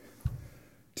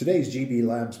Today's GB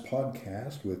Labs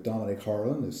podcast with Dominic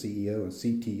Harlan, the CEO and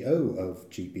CTO of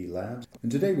GB Labs.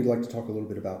 And today we'd like to talk a little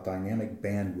bit about dynamic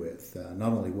bandwidth,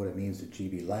 not only what it means to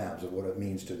GB Labs, but what it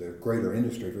means to the greater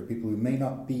industry for people who may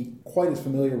not be quite as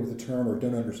familiar with the term or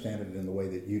don't understand it in the way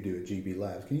that you do at GB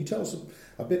Labs. Can you tell us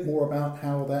a bit more about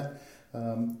how that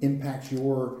impacts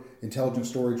your intelligent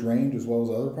storage range as well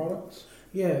as other products?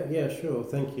 Yeah, sure.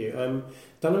 Thank you.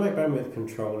 Dynamic bandwidth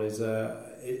control is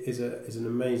an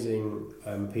amazing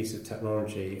piece of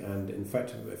technology and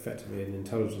effectively an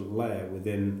intelligent layer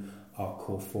within our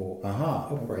Core 4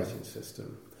 operating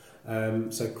system.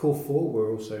 So Core 4,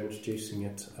 we're also introducing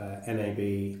it NAB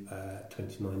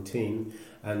 2019,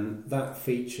 and that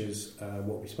features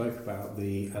what we spoke about,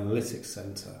 the Analytics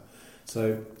Center.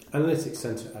 So Analytics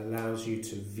Center allows you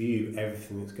to view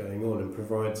everything that's going on and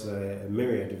provides a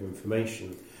myriad of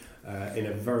information in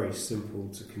a very simple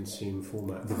to consume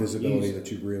format. The visibility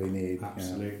that you really need.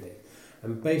 Absolutely. Yeah.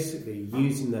 And basically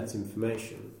using that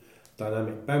information,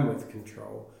 dynamic bandwidth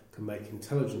control can make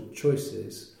intelligent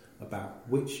choices about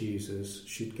which users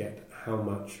should get how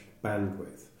much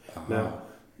bandwidth. Now,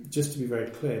 just to be very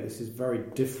clear, this is very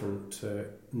different to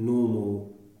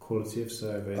normal quality of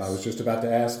service. I was just about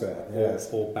to ask that. Yes.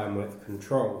 Or bandwidth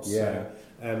control. Yeah.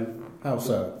 How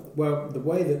so? Well, the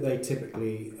way that they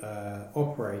typically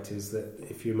operate is that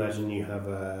if you imagine you have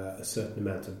a certain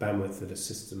amount of bandwidth that a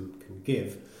system can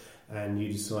give, and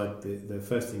you decide, the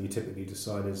first thing you typically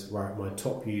decide is, right, my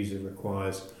top user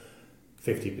requires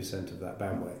 50% of that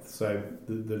bandwidth. So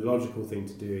the logical thing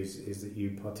to do is that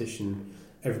you partition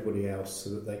everybody else so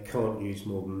that they can't use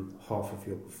more than half of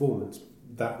your performance.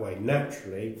 That way,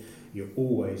 naturally, you're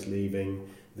always leaving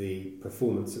the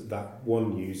performance that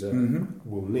one user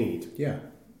will need. Yeah.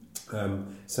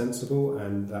 Sensible,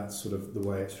 and that's sort of the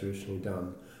way it's traditionally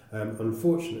done.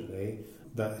 Unfortunately,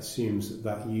 that assumes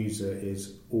that user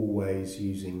is always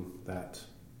using that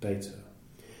data.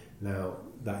 Now,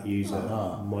 that user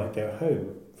might go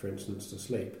home, for instance, to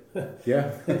sleep.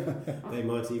 Yeah. They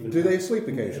might even... Do they sleep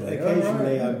occasionally?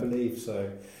 Occasionally, I believe so.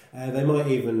 They might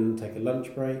even take a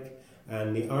lunch break.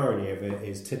 And the irony of it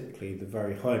is typically the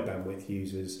very high bandwidth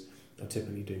users are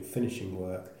typically doing finishing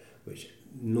work, which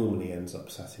normally ends up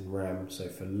sat in RAM. So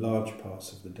for large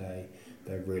parts of the day,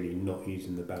 they're really not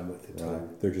using the bandwidth at all.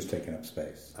 They're just taking up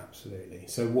space. Absolutely.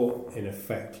 So what, in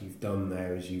effect, you've done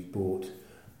there is you've bought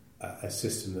a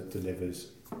system that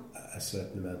delivers a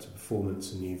certain amount of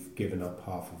performance, and you've given up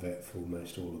half of it for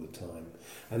almost all of the time.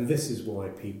 And this is why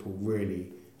people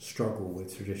really struggle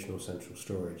with traditional central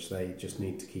storage. They just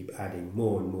need to keep adding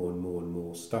more and more and more and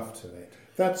more stuff to it.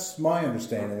 That's my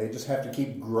understanding. They just have to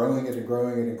keep growing it and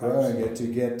growing it and growing it to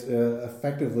get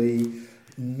effectively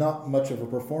not much of a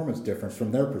performance difference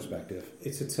from their perspective.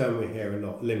 It's a term we hear a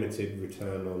lot, limited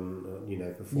return on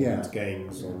performance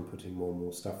gains on putting more and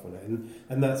more stuff on it.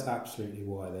 And that's absolutely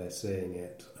why they're seeing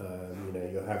it.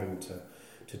 You're having to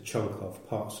chunk off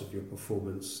parts of your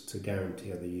performance to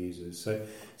guarantee other users.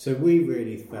 So we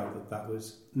really felt that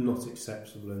was not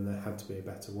acceptable and there had to be a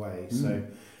better way. So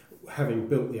having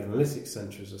built the Analytics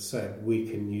Center, as I said, we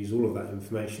can use all of that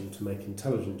information to make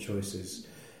intelligent choices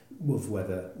of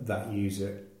whether that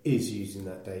user is using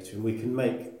that data, and we can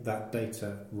make that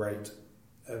data rate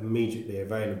immediately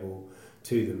available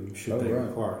to them should they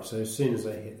require it. So as soon as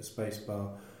they hit the space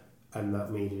bar and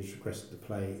that media is requested to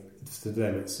play, to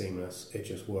them it's seamless, it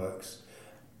just works.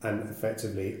 And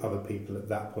effectively, other people at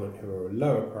that point who are a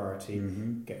lower priority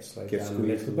get slowed down a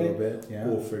little bit. Yeah.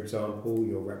 Or, for example,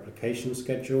 your replication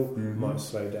schedule might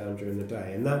slow down during the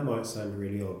day. And that might sound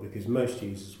really odd because most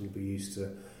users will be used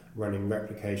to running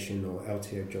replication or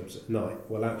LTO jobs at night.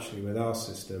 Well, actually, with our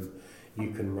system, you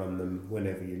can run them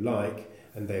whenever you like,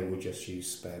 and they will just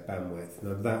use spare bandwidth.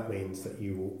 Now, that means that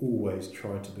you will always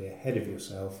try to be ahead of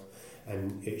yourself,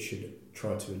 and it should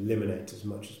try to eliminate as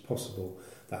much as possible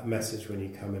that message when you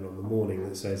come in on the morning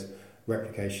that says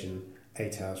replication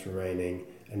 8 hours remaining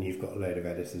and you've got a load of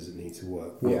editors that need to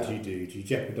work. What do? Do you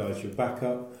jeopardise your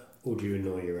backup, or do you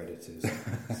annoy your editors?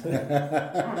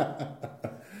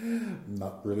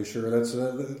 Not really sure that's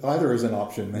either is an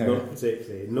option there. Not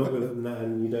particularly.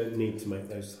 And you don't need to make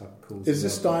those type of calls. Is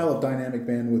this style of dynamic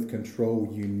bandwidth control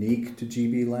unique to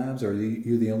GB Labs, or are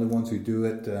you the only ones who do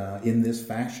it in this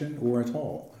fashion, or at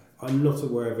all? I'm not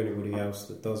aware of anybody else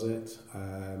that does it.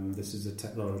 This is a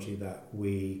technology that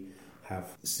we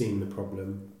have seen the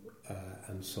problem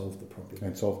and solved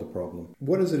the problem.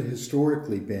 What has it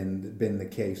historically been the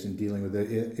case in dealing with it?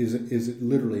 Is it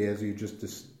literally, as you just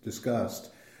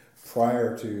discussed,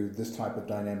 prior to this type of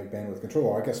dynamic bandwidth control,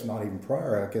 or I guess not even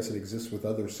prior, I guess it exists with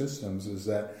other systems, is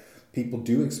that people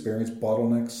do experience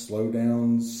bottlenecks,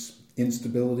 slowdowns,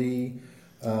 instability,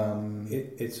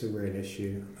 It's a real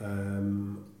issue,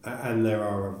 and there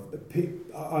are.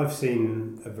 I've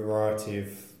seen a variety of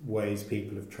ways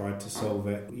people have tried to solve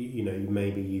it.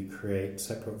 Maybe you create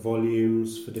separate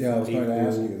volumes for different people. Yeah, I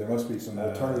was going to ask you. There must be some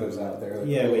alternatives out there that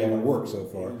really haven't worked so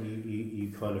far.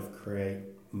 You kind of create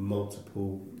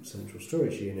multiple central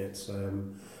storage units.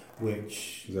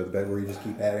 Which is that the bed where you just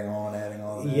keep adding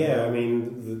on? Yeah, I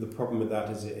mean the problem with that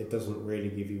is it doesn't really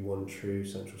give you one true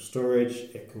central storage.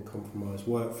 It can compromise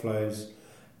workflows,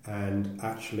 and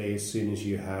actually, as soon as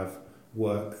you have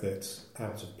work that's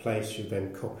out of place, you're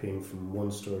then copying from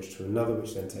one storage to another,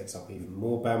 which then takes up even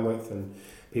more bandwidth, and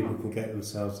people can get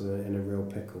themselves in a real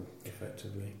pickle,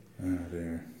 effectively. Oh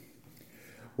dear.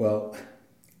 Well,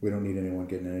 we don't need anyone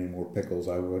getting in any more pickles.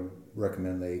 I would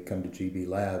recommend they come to GB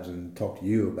Labs and talk to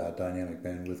you about dynamic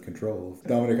bandwidth control.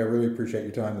 Dominic, I really appreciate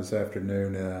your time this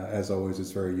afternoon. As always,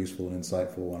 it's very useful and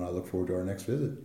insightful, and I look forward to our next visit.